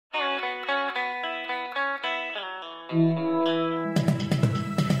You're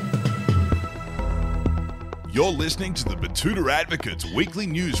listening to the Batuta Advocate's weekly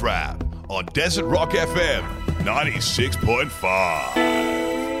news wrap on Desert Rock FM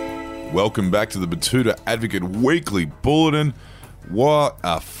 96.5. Welcome back to the Batuta Advocate weekly bulletin. What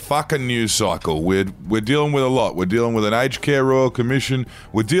a fucking news cycle. We're dealing with a lot. We're dealing with an aged care royal commission.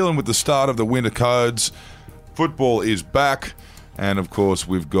 We're dealing with the start of the winter codes. Football is back. And of course,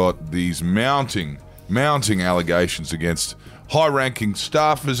 we've got these mounting allegations against high-ranking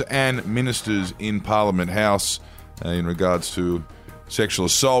staffers and ministers in Parliament House in regards to sexual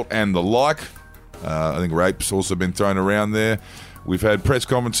assault and the like. I think rape's also been thrown around there. We've had press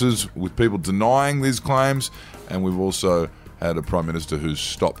conferences with people denying these claims, and we've also had a Prime Minister who's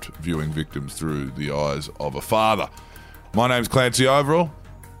stopped viewing victims through the eyes of a father. My name's Clancy Overall.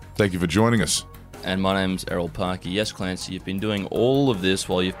 Thank you for joining us. And my name's Errol Parker. Yes, Clancy, you've been doing all of this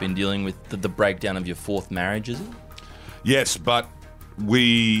while you've been dealing with the breakdown of your fourth marriage, is it? Yes, but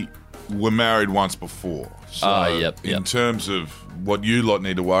we were married once before. So yep. In terms of what you lot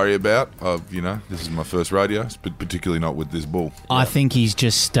need to worry about, this is my first rodeo, but particularly not with this bull. I think he's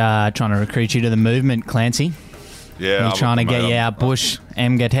just trying to recruit you to the movement, Clancy. Yeah, he's trying to get you out bush,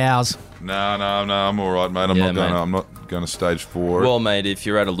 get house. No, I'm all right, mate. I'm not going to stage 4. Well, mate, if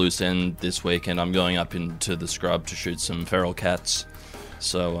you're at a loose end this weekend, I'm going up into the scrub to shoot some feral cats.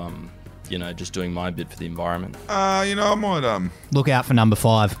 So, just doing my bit for the environment. I might look out for number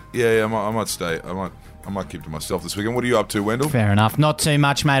 5. Yeah, I might stay. I might keep to myself this weekend. What are you up to, Wendell? Fair enough. Not too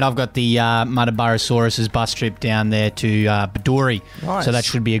much, mate. I've got the Mudaburasaurus's bus trip down there to Baduri. Nice. So that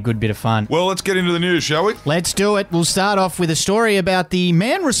should be a good bit of fun. Well, let's get into the news, shall we? Let's do it. We'll start off with a story about the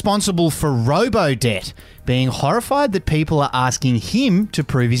man responsible for robo-debt being horrified that people are asking him to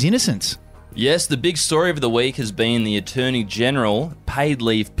prove his innocence. Yes, the big story of the week has been the Attorney General, paid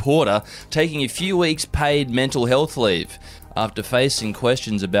leave Porter, taking a few weeks paid mental health leave after facing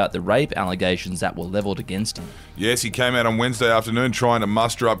questions about the rape allegations that were levelled against him. Yes, he came out on Wednesday afternoon trying to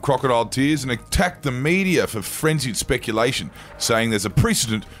muster up crocodile tears and attacked the media for frenzied speculation, saying there's a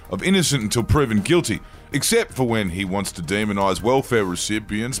precedent of innocent until proven guilty, except for when he wants to demonise welfare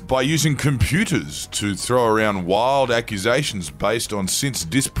recipients by using computers to throw around wild accusations based on since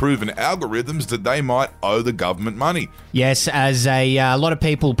disproven algorithms that they might owe the government money. Yes, as a lot of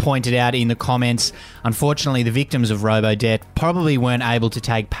people pointed out in the comments, unfortunately the victims of robo-debt probably weren't able to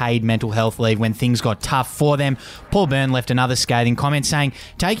take paid mental health leave when things got tough for them. Paul Byrne left another scathing comment saying,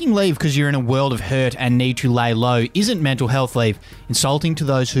 taking leave because you're in a world of hurt and need to lay low isn't mental health leave, insulting to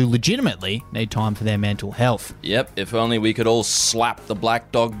those who legitimately need time for their mental health. Yep, if only we could all slap the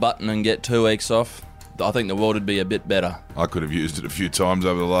black dog button and get 2 weeks off, I think the world would be a bit better. I could have used it a few times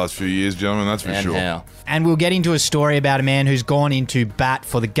over the last few years, gentlemen, that's for sure. How? And we'll get into a story about a man who's gone into bat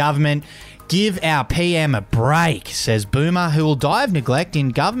for the government. Give our PM a break, says Boomer, who will die of neglect in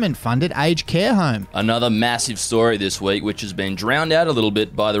government-funded aged care home. Another massive story this week, which has been drowned out a little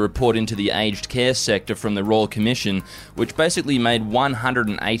bit by the report into the aged care sector from the Royal Commission, which basically made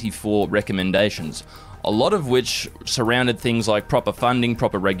 184 recommendations, a lot of which surrounded things like proper funding,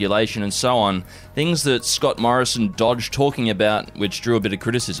 proper regulation, and so on, things that Scott Morrison dodged talking about, which drew a bit of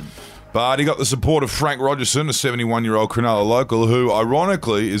criticism. But he got the support of Frank Rogerson, a 71-year-old Cronulla local who,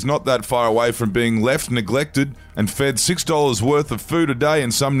 ironically, is not that far away from being left neglected and fed $6 worth of food a day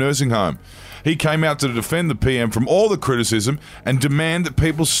in some nursing home. He came out to defend the PM from all the criticism and demand that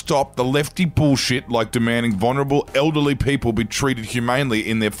people stop the lefty bullshit like demanding vulnerable elderly people be treated humanely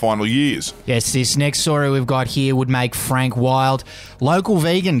in their final years. Yes, this next story we've got here would make Frank wild. Local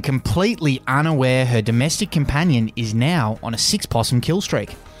vegan completely unaware her domestic companion is now on a 6-possum kill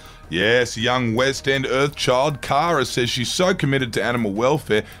streak. Yes, young West End Earth child Cara says she's so committed to animal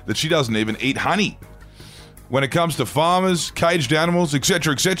welfare that she doesn't even eat honey. When it comes to farmers, caged animals,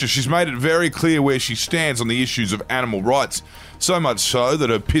 etc., she's made it very clear where she stands on the issues of animal rights. So much so that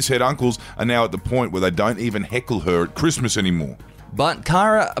her pisshead uncles are now at the point where they don't even heckle her at Christmas anymore. But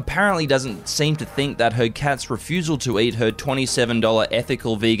Cara apparently doesn't seem to think that her cat's refusal to eat her $27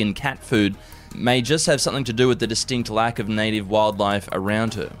 ethical vegan cat food may just have something to do with the distinct lack of native wildlife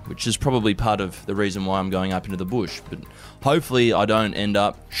around her, which is probably part of the reason why I'm going up into the bush. But hopefully I don't end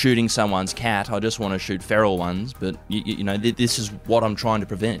up shooting someone's cat. I just want to shoot feral ones, but this is what I'm trying to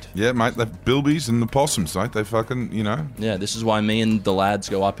prevent. Yeah, mate, the bilbies and the possums, don't they fucking, Yeah, this is why me and the lads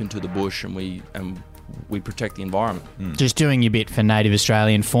go up into the bush and we protect the environment. Just doing your bit for native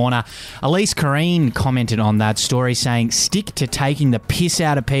Australian fauna. Elise Corrine commented on that story saying, stick to taking the piss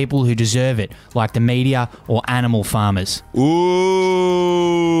out of people who deserve it, like the media or animal farmers.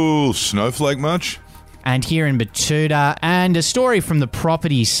 Ooh, snowflake much? and here in Batuta. And a story from the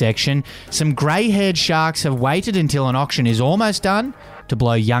property section. Some grey-haired sharks have waited until an auction is almost done to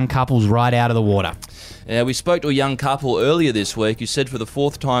blow young couples right out of the water. We spoke to a young couple earlier this week who said for the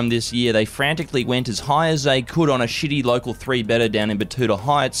fourth time this year they frantically went as high as they could on a shitty local three-bedder down in Batuta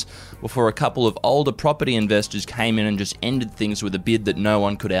Heights before a couple of older property investors came in and just ended things with a bid that no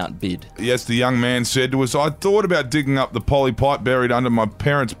one could outbid. Yes, the young man said to us, I thought about digging up the poly pipe buried under my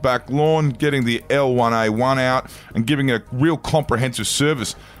parents' back lawn, getting the L1A1 out and giving it a real comprehensive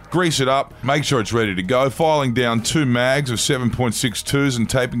service. Grease it up, make sure it's ready to go, filing down 2 mags of 7.62s and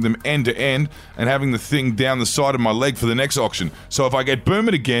taping them end to end and having the thing down the side of my leg for the next auction. So if I get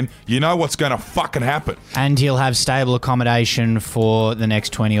boomed again, you know what's going to fucking happen. And he'll have stable accommodation for the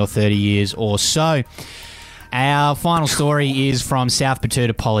next 20 or 30 years or so. Our final story is from South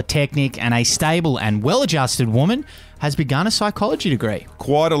Batuta Polytechnic, and a stable and well-adjusted woman has begun a psychology degree.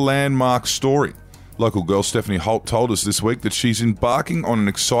 Quite a landmark story. Local girl Stephanie Holt told us this week that she's embarking on an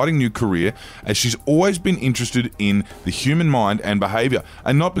exciting new career as she's always been interested in the human mind and behaviour,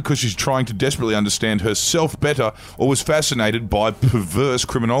 and not because she's trying to desperately understand herself better or was fascinated by perverse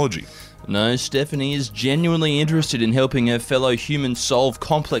criminology. No, Stephanie is genuinely interested in helping her fellow humans solve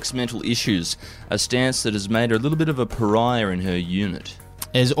complex mental issues, a stance that has made her a little bit of a pariah in her unit.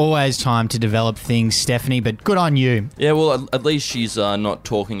 There's always time to develop things, Stephanie, but good on you. Yeah, well, at least she's not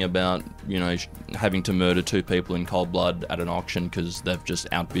talking about, having to murder 2 people in cold blood at an auction because they've just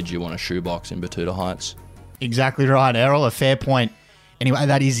outbid you on a shoebox in Batuta Heights. Exactly right, Errol. A fair point. Anyway,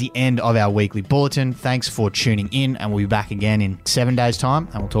 that is the end of our weekly bulletin. Thanks for tuning in, and we'll be back again in 7 days' time,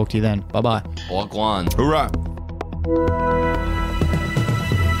 and we'll talk to you then. Bye-bye. Wagwan. Hoorah.